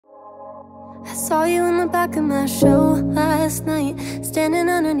I saw you in the back of my show last night, standing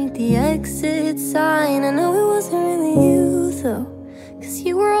underneath the exit sign. I know it wasn't really you though, 'cause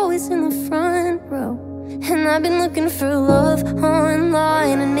you were always in the front row. And I've been looking for love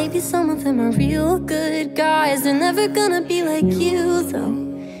online, and maybe some of them are real good guys. They're never gonna be like you though.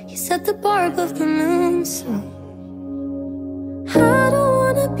 You set the bar above the moon, so I don't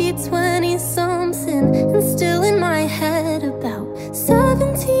wanna be 20-something and still in my head about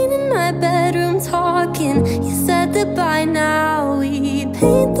 17 in my bedroom talking. You said that by now we'd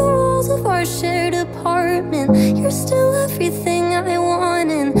paint the walls of our shared apartment. You're still everything I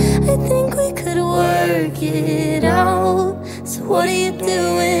want, and I think we could work it out. So what are you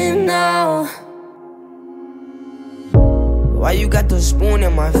doing now? Why you got the spoon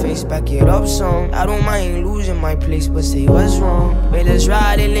in my face? Back it up some. I don't mind losing my place, but say what's wrong. Wait, let's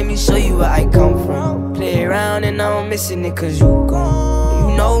ride and let me show you where I come from. Play around and now I'm missing it 'cause you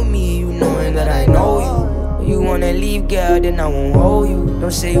gone. You know me, you knowing that I know you. You wanna leave, girl, then I won't hold you.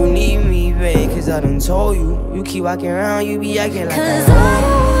 Don't say you need me, babe, 'cause I done told you. You keep walking around, you be acting like 'cause I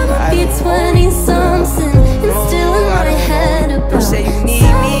don't wanna be 20-something and still in my head about don't say you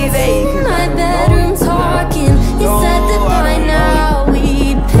need me, babe, 'cause my bedroom talking. You said that by now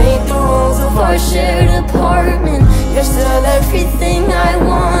we'd paint the walls of our shared apartment. You're still everything I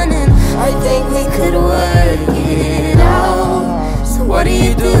want, and I think we could work it out. So what are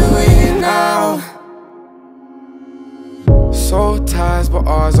you doing now? Soul ties, but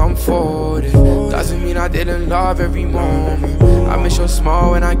ours unfolded. Doesn't mean I didn't love every moment. I miss your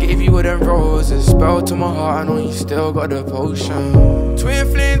smile when I gave you them roses. Spell to my heart, I know you still got the potion. Twin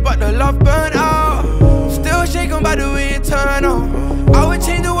flames, but the love burnt out. Still shaken by the way it turned out. I would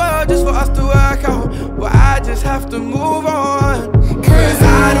change the world just for us to work out, but I just have to move on. 'Cause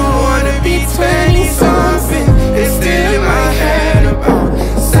I don't wanna be 20-something. It's still in my head about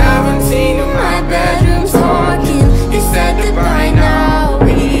 17 in my bedroom talking. You said that by now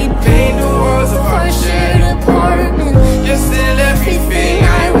we'd paint the walls of our shared apartment. You're still everything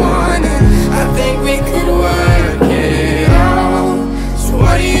I want, and I think we could work it out. So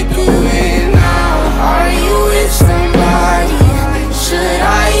what are you doing now? Are you with somebody? Should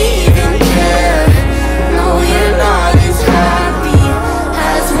I even care? No, you're not as happy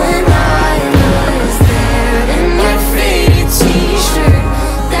as when I was there. In your faded t-shirt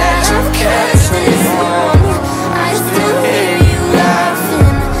that I've kept this long, I still hear you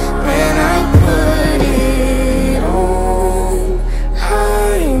laughing when I put it on.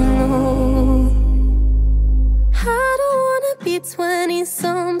 I know I don't wanna be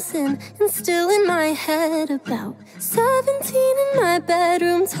 20-something and still in my head about 17 in my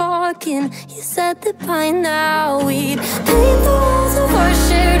bedroom talking. You said that by now we'd paint the walls of our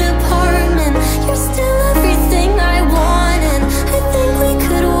shared apartment. You're still everything I want, and I think we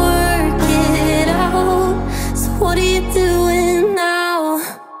could